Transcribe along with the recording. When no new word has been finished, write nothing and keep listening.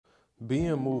Be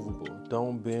immovable,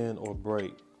 don't bend or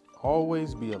break.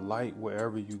 Always be a light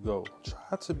wherever you go.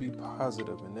 Try to be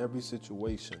positive in every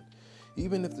situation,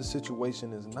 even if the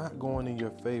situation is not going in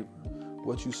your favor.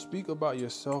 What you speak about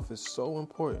yourself is so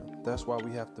important. That's why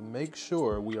we have to make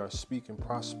sure we are speaking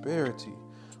prosperity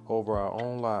over our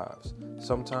own lives.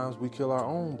 Sometimes we kill our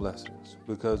own blessings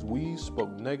because we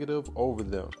spoke negative over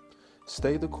them.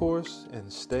 Stay the course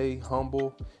and stay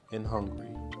humble and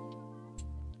hungry.